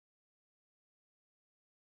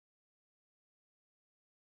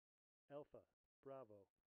Alpha, Bravo,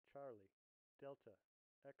 Charlie, Delta,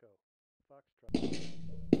 Echo, Foxtrot.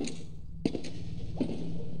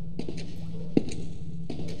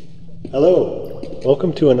 Hello!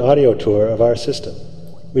 Welcome to an audio tour of our system.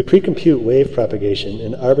 We pre-compute wave propagation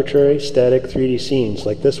in arbitrary static 3D scenes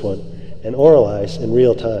like this one and oralize in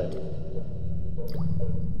real time.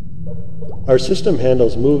 Our system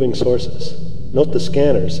handles moving sources. Note the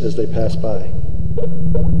scanners as they pass by.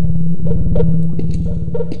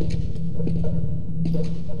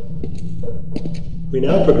 We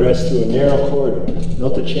now progress through a narrow corridor.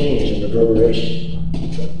 Note the change in reverberation.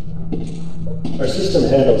 Our system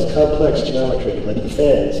handles complex geometry like the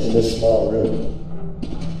fans in this small room.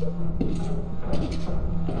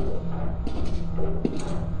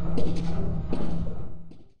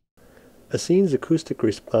 A scene's acoustic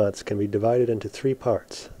response can be divided into three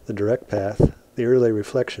parts: the direct path, the early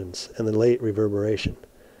reflections, and the late reverberation.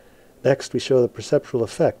 Next, we show the perceptual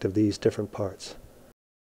effect of these different parts.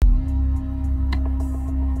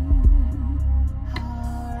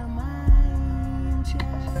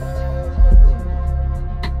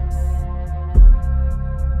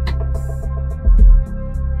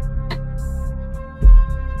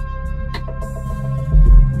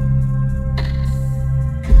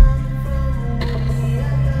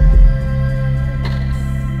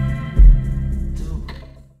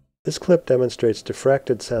 This clip demonstrates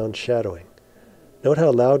diffracted sound shadowing. Note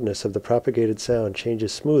how loudness of the propagated sound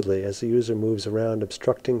changes smoothly as the user moves around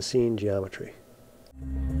obstructing scene geometry.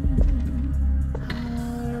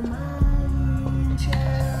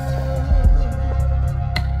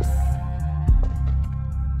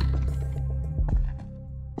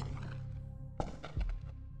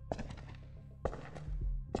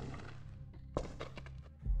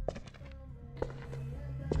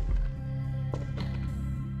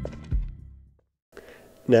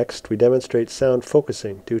 Next, we demonstrate sound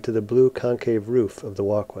focusing due to the blue concave roof of the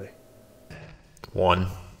walkway. 1,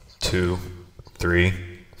 2, 3,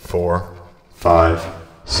 4, 5,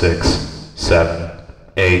 6, 7,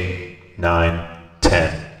 8, 9,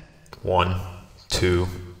 10. 1, 2,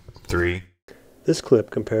 3. This clip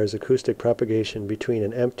compares acoustic propagation between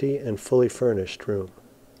an empty and fully furnished room.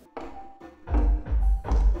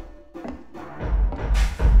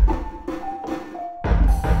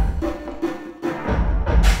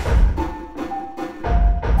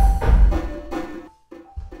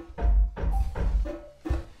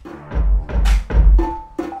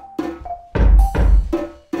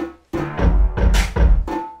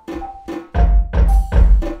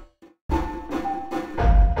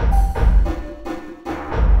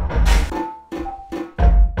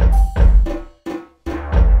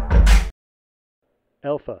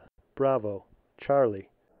 Alpha, Bravo, Charlie.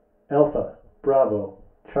 Alpha, Bravo,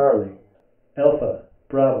 Charlie. Alpha,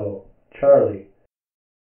 Bravo, Charlie.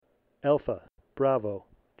 Alpha, Bravo,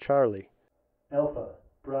 Charlie. Alpha,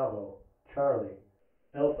 Bravo, Charlie.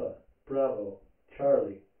 Alpha, Bravo,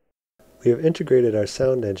 Charlie. We have integrated our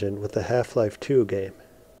sound engine with the HalfLife 2 game.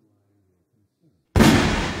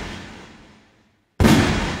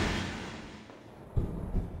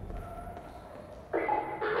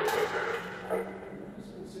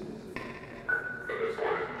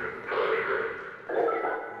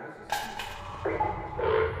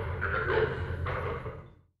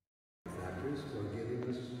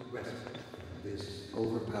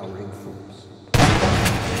 Overpowering force.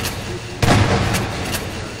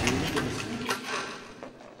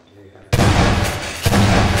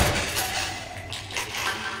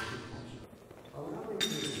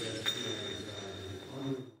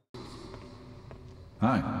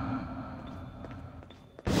 Hi.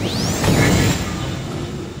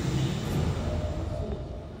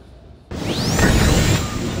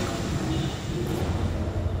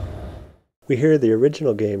 We hear the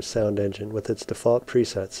original game's sound engine with its default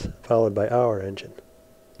presets, followed by our engine.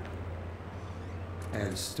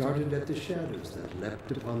 And started at the shadows that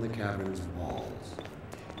leapt upon the cavern's walls.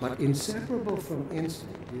 But inseparable from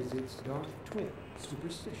instinct is its dark twin,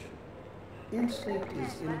 superstition. Instinct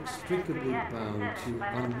is inextricably bound to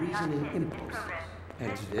unreasoning impulses,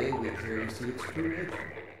 and today we clearly see its true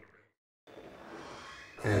nature.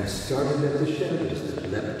 And started at the shadows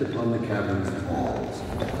that leapt upon the cavern's walls.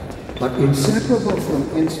 But inseparable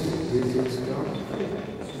from instinct is its dark twin,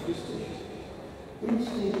 superstition.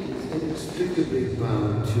 Instinct is inextricably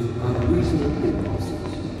bound to unreasoning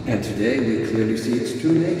impulses, and today we clearly see its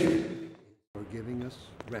true nature. For giving us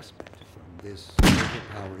respite from this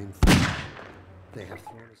overpowering force, they have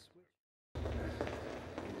thrown us.